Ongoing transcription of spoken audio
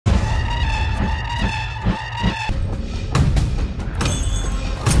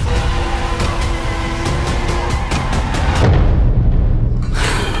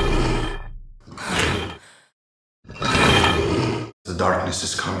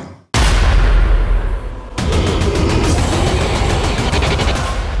darkness is coming.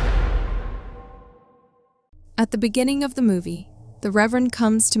 At the beginning of the movie, the Reverend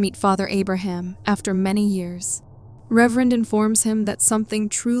comes to meet Father Abraham after many years. Reverend informs him that something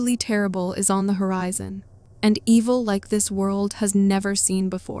truly terrible is on the horizon, and evil like this world has never seen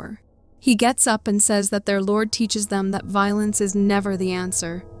before. He gets up and says that their Lord teaches them that violence is never the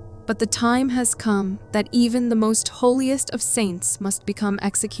answer, but the time has come that even the most holiest of saints must become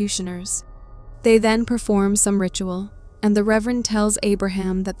executioners. They then perform some ritual, and the Reverend tells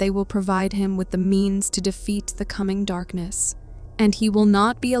Abraham that they will provide him with the means to defeat the coming darkness, and he will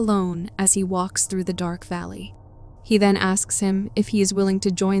not be alone as he walks through the dark valley. He then asks him if he is willing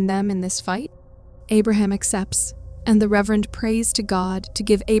to join them in this fight. Abraham accepts, and the Reverend prays to God to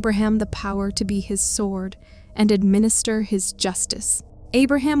give Abraham the power to be his sword and administer his justice.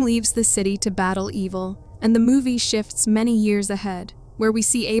 Abraham leaves the city to battle evil, and the movie shifts many years ahead, where we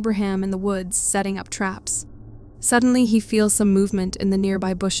see Abraham in the woods setting up traps. Suddenly, he feels some movement in the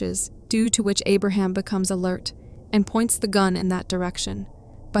nearby bushes, due to which Abraham becomes alert and points the gun in that direction,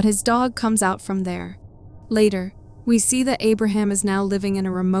 but his dog comes out from there. Later, we see that Abraham is now living in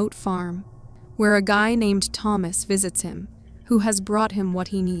a remote farm, where a guy named Thomas visits him, who has brought him what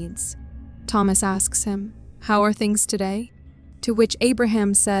he needs. Thomas asks him, "How are things today?" To which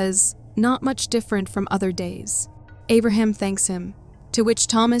Abraham says, "Not much different from other days." Abraham thanks him, to which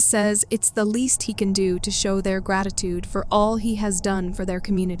Thomas says it's the least he can do to show their gratitude for all he has done for their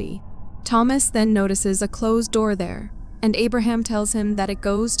community. Thomas then notices a closed door there, and Abraham tells him that it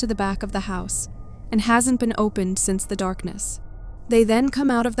goes to the back of the house and hasn't been opened since the darkness. They then come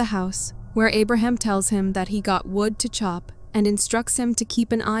out of the house, where Abraham tells him that he got wood to chop and instructs him to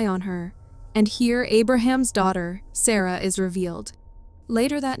keep an eye on her, and here Abraham's daughter, Sarah, is revealed.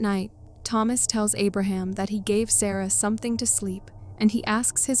 Later that night, Thomas tells Abraham that he gave Sarah something to sleep, and he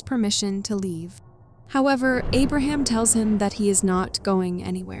asks his permission to leave. However, Abraham tells him that he is not going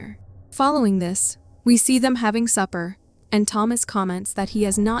anywhere. Following this, we see them having supper, and Thomas comments that he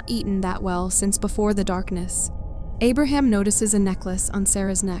has not eaten that well since before the darkness. Abraham notices a necklace on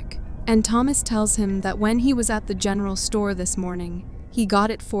Sarah's neck, and Thomas tells him that when he was at the general store this morning, he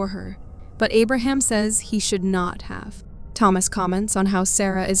got it for her, but Abraham says he should not have. Thomas comments on how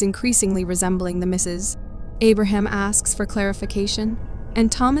Sarah is increasingly resembling the Mrs. Abraham asks for clarification,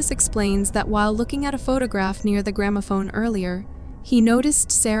 and Thomas explains that while looking at a photograph near the gramophone earlier, he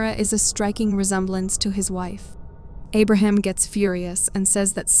noticed Sarah is a striking resemblance to his wife. Abraham gets furious and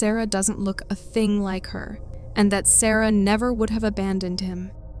says that Sarah doesn't look a thing like her, and that Sarah never would have abandoned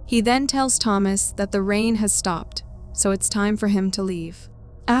him. He then tells Thomas that the rain has stopped, so it's time for him to leave.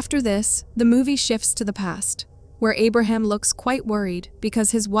 After this, the movie shifts to the past, where Abraham looks quite worried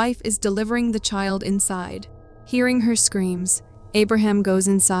because his wife is delivering the child inside. Hearing her screams, Abraham goes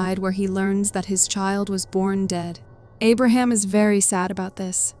inside where he learns that his child was born dead. Abraham is very sad about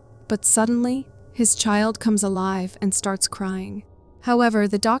this, but suddenly, his child comes alive and starts crying. However,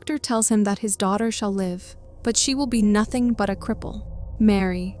 the doctor tells him that his daughter shall live, but she will be nothing but a cripple.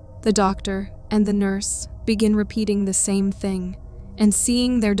 Mary, the doctor, and the nurse begin repeating the same thing, and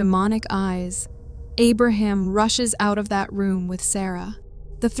seeing their demonic eyes, Abraham rushes out of that room with Sarah.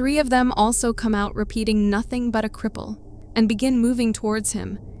 The three of them also come out repeating nothing but a cripple, and begin moving towards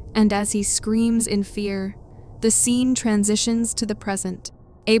him, and as he screams in fear, the scene transitions to the present.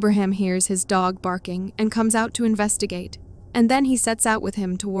 Abraham hears his dog barking and comes out to investigate, and then he sets out with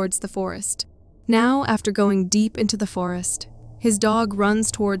him towards the forest. Now, after going deep into the forest, his dog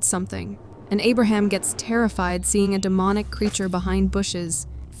runs towards something, and Abraham gets terrified seeing a demonic creature behind bushes,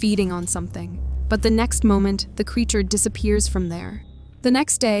 feeding on something. But the next moment, the creature disappears from there. The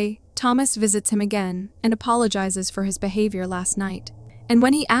next day, Thomas visits him again and apologizes for his behavior last night. And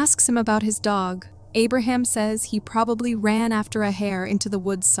when he asks him about his dog, Abraham says he probably ran after a hare into the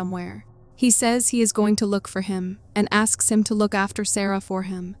woods somewhere. He says he is going to look for him and asks him to look after Sarah for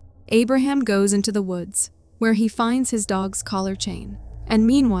him. Abraham goes into the woods, where he finds his dog's collar chain. And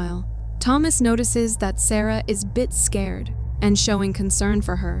meanwhile, Thomas notices that Sarah is a bit scared and showing concern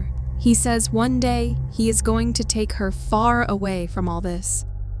for her. He says one day he is going to take her far away from all this.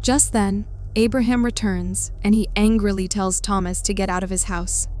 Just then, Abraham returns and he angrily tells Thomas to get out of his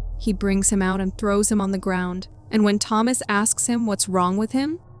house. He brings him out and throws him on the ground, and when Thomas asks him what's wrong with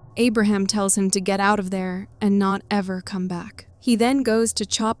him, Abraham tells him to get out of there and not ever come back. He then goes to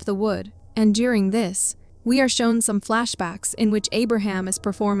chop the wood, and during this, we are shown some flashbacks in which Abraham is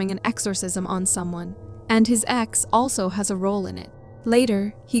performing an exorcism on someone, and his ex also has a role in it.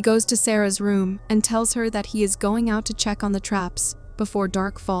 Later, he goes to Sarah's room and tells her that he is going out to check on the traps before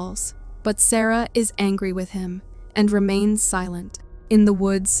dark falls, but Sarah is angry with him and remains silent. In the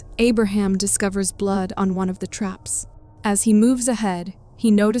woods, Abraham discovers blood on one of the traps. As he moves ahead,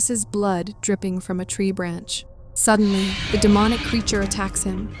 he notices blood dripping from a tree branch. Suddenly, the demonic creature attacks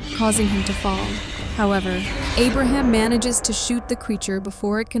him, causing him to fall. However, Abraham manages to shoot the creature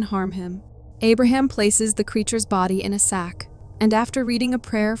before it can harm him. Abraham places the creature's body in a sack, and after reading a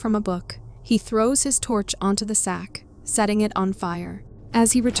prayer from a book, he throws his torch onto the sack, setting it on fire.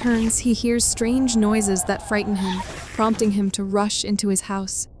 As he returns, he hears strange noises that frighten him, prompting him to rush into his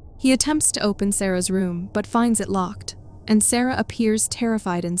house. He attempts to open Sarah's room, but finds it locked, and Sarah appears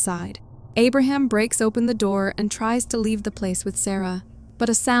terrified inside. Abraham breaks open the door and tries to leave the place with Sarah, but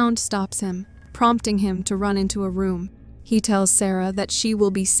a sound stops him, prompting him to run into a room. He tells Sarah that she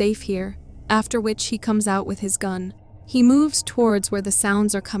will be safe here, after which he comes out with his gun. He moves towards where the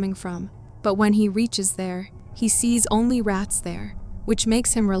sounds are coming from, but when he reaches there, he sees only rats there, which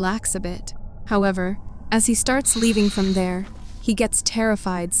makes him relax a bit. However, as he starts leaving from there, he gets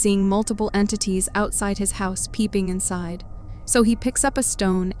terrified seeing multiple entities outside his house peeping inside. So he picks up a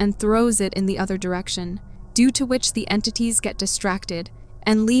stone and throws it in the other direction, due to which the entities get distracted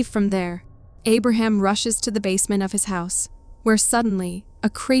and leave from there. Abraham rushes to the basement of his house, where suddenly a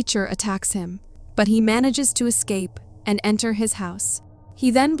creature attacks him, but he manages to escape and enter his house.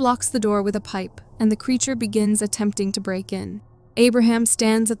 He then blocks the door with a pipe, and the creature begins attempting to break in. Abraham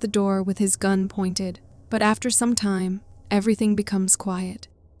stands at the door with his gun pointed, but after some time, everything becomes quiet.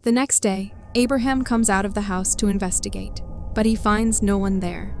 The next day, Abraham comes out of the house to investigate, but he finds no one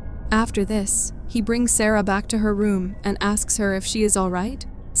there. After this, he brings Sarah back to her room and asks her if she is all right.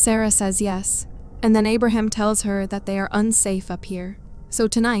 Sarah says yes, and then Abraham tells her that they are unsafe up here, so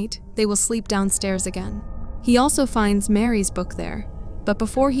tonight they will sleep downstairs again. He also finds Mary's book there, but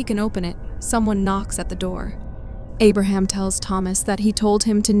before he can open it, someone knocks at the door. Abraham tells Thomas that he told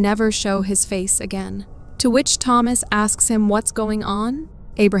him to never show his face again, to which Thomas asks him what's going on.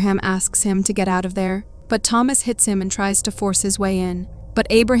 Abraham asks him to get out of there, but Thomas hits him and tries to force his way in, but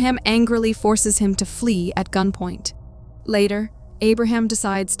Abraham angrily forces him to flee at gunpoint. Later, Abraham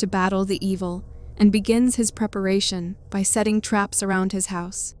decides to battle the evil and begins his preparation by setting traps around his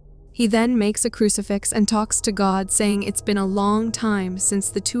house. He then makes a crucifix and talks to God, saying it's been a long time since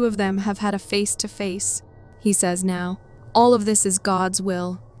the two of them have had a face-to-face. He says now, all of this is God's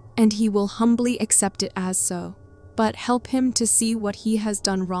will, and he will humbly accept it as so, but help him to see what he has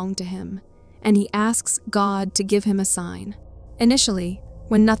done wrong to him, and he asks God to give him a sign. Initially,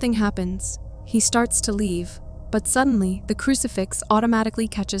 when nothing happens, he starts to leave, but suddenly the crucifix automatically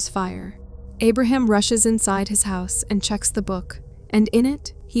catches fire. Abraham rushes inside his house and checks the book, and in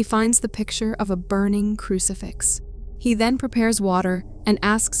it, he finds the picture of a burning crucifix. He then prepares water and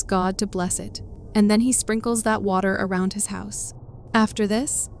asks God to bless it, and then he sprinkles that water around his house. After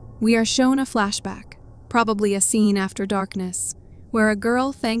this, we are shown a flashback, probably a scene after darkness, where a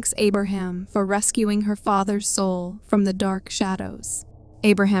girl thanks Abraham for rescuing her father's soul from the dark shadows.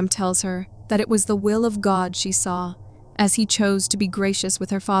 Abraham tells her that it was the will of God she saw, as he chose to be gracious with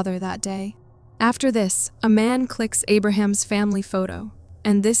her father that day. After this, a man clicks Abraham's family photo,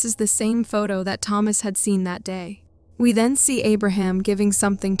 and this is the same photo that Thomas had seen that day. We then see Abraham giving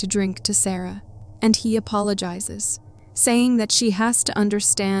something to drink to Sarah, and he apologizes, saying that she has to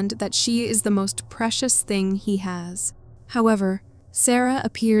understand that she is the most precious thing he has. However, Sarah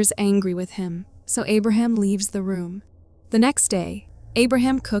appears angry with him, so Abraham leaves the room. The next day,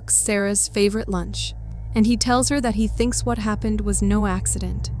 Abraham cooks Sarah's favorite lunch, and he tells her that he thinks what happened was no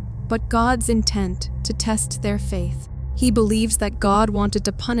accident, but God's intent to test their faith. He believes that God wanted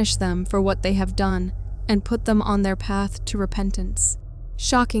to punish them for what they have done and put them on their path to repentance.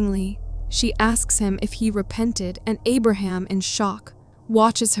 Shockingly, she asks him if he repented, and Abraham, in shock,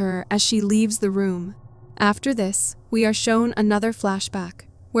 watches her as she leaves the room. After this, we are shown another flashback,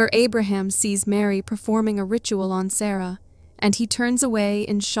 where Abraham sees Mary performing a ritual on Sarah, and he turns away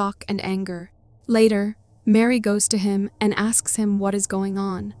in shock and anger. Later, Mary goes to him and asks him what is going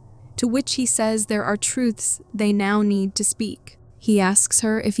on, to which he says there are truths they now need to speak. He asks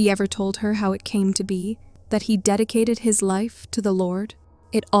her if he ever told her how it came to be that he dedicated his life to the Lord.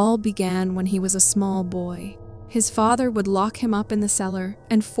 It all began when he was a small boy. His father would lock him up in the cellar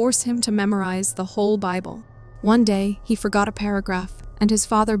and force him to memorize the whole Bible. One day, he forgot a paragraph, and his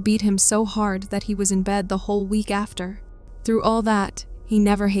father beat him so hard that he was in bed the whole week after. Through all that, he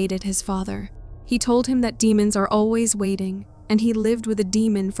never hated his father. He told him that demons are always waiting, and he lived with a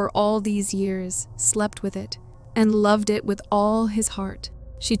demon for all these years, slept with it, and loved it with all his heart.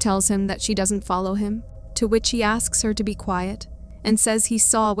 She tells him that she doesn't follow him, to which he asks her to be quiet, and says he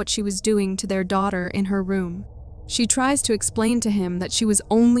saw what she was doing to their daughter in her room. She tries to explain to him that she was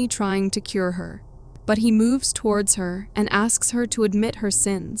only trying to cure her, but he moves towards her and asks her to admit her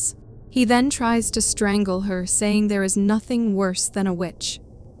sins. He then tries to strangle her, saying there is nothing worse than a witch,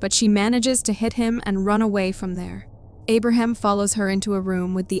 but she manages to hit him and run away from there. Abraham follows her into a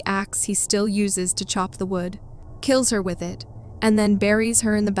room with the axe he still uses to chop the wood, kills her with it, and then buries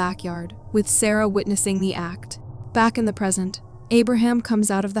her in the backyard, with Sarah witnessing the act. Back in the present, Abraham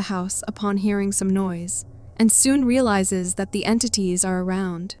comes out of the house upon hearing some noise, and soon realizes that the entities are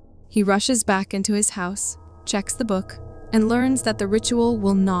around. He rushes back into his house, checks the book, and learns that the ritual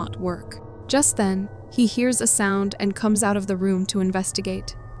will not work. Just then, he hears a sound and comes out of the room to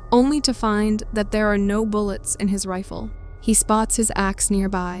investigate, only to find that there are no bullets in his rifle. He spots his axe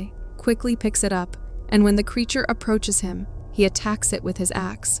nearby, quickly picks it up, and when the creature approaches him, he attacks it with his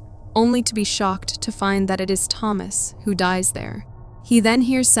axe, only to be shocked to find that it is Thomas who dies there. He then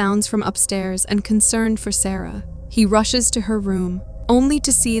hears sounds from upstairs and, concerned for Sarah, he rushes to her room, only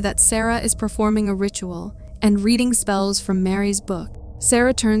to see that Sarah is performing a ritual and reading spells from Mary's book.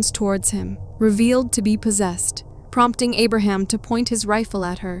 Sarah turns towards him, revealed to be possessed, prompting Abraham to point his rifle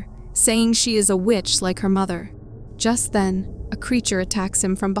at her, saying she is a witch like her mother. Just then, a creature attacks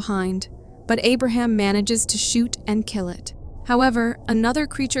him from behind, but Abraham manages to shoot and kill it. However, another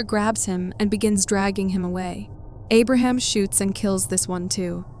creature grabs him and begins dragging him away. Abraham shoots and kills this one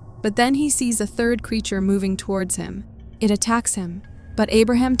too, but then he sees a third creature moving towards him. It attacks him, but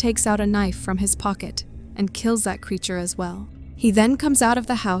Abraham takes out a knife from his pocket and kills that creature as well. He then comes out of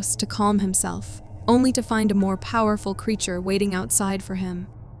the house to calm himself, only to find a more powerful creature waiting outside for him.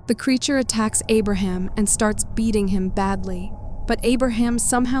 The creature attacks Abraham and starts beating him badly, but Abraham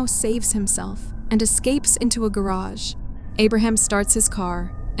somehow saves himself and escapes into a garage. Abraham starts his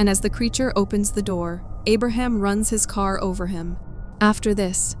car, and as the creature opens the door, Abraham runs his car over him. After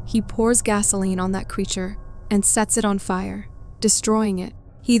this, he pours gasoline on that creature and sets it on fire, destroying it.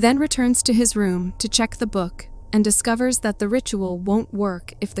 He then returns to his room to check the book and discovers that the ritual won't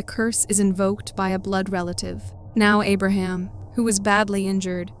work if the curse is invoked by a blood relative. Now Abraham, who was badly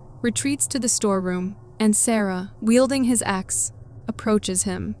injured, retreats to the storeroom, and Sarah, wielding his axe, approaches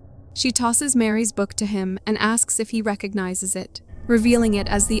him. She tosses Mary's book to him and asks if he recognizes it, revealing it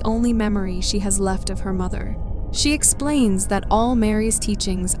as the only memory she has left of her mother. She explains that all Mary's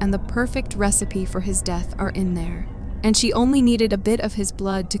teachings and the perfect recipe for his death are in there, and she only needed a bit of his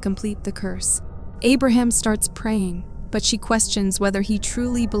blood to complete the curse. Abraham starts praying, but she questions whether he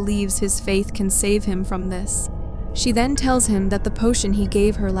truly believes his faith can save him from this. She then tells him that the potion he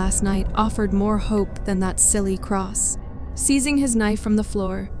gave her last night offered more hope than that silly cross. Seizing his knife from the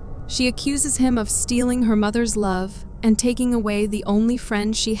floor, she accuses him of stealing her mother's love and taking away the only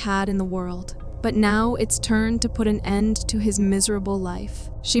friend she had in the world. But now it's turn to put an end to his miserable life.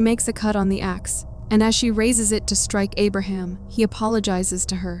 She makes a cut on the axe, and as she raises it to strike Abraham, he apologizes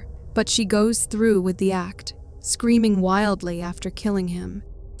to her, but she goes through with the act, screaming wildly after killing him.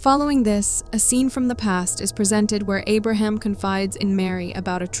 Following this, a scene from the past is presented where Abraham confides in Mary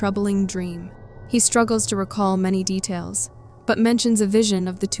about a troubling dream. He struggles to recall many details, but mentions a vision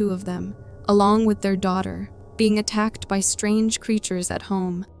of the two of them, along with their daughter, being attacked by strange creatures at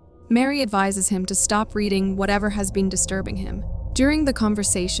home. Mary advises him to stop reading whatever has been disturbing him. During the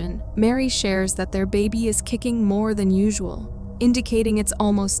conversation, Mary shares that their baby is kicking more than usual, indicating it's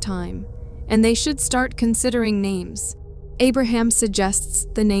almost time, and they should start considering names. Abraham suggests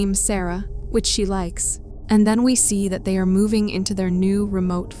the name Sarah, which she likes, and then we see that they are moving into their new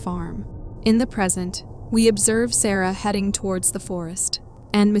remote farm. In the present, we observe Sarah heading towards the forest,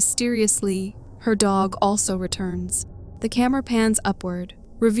 and mysteriously, her dog also returns. The camera pans upward,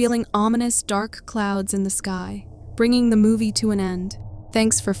 revealing ominous dark clouds in the sky, bringing the movie to an end.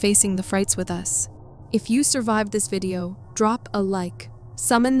 Thanks for facing the frights with us. If you survived this video, drop a like,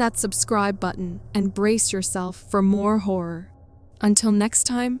 summon that subscribe button, and brace yourself for more horror. Until next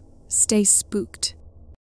time, stay spooked.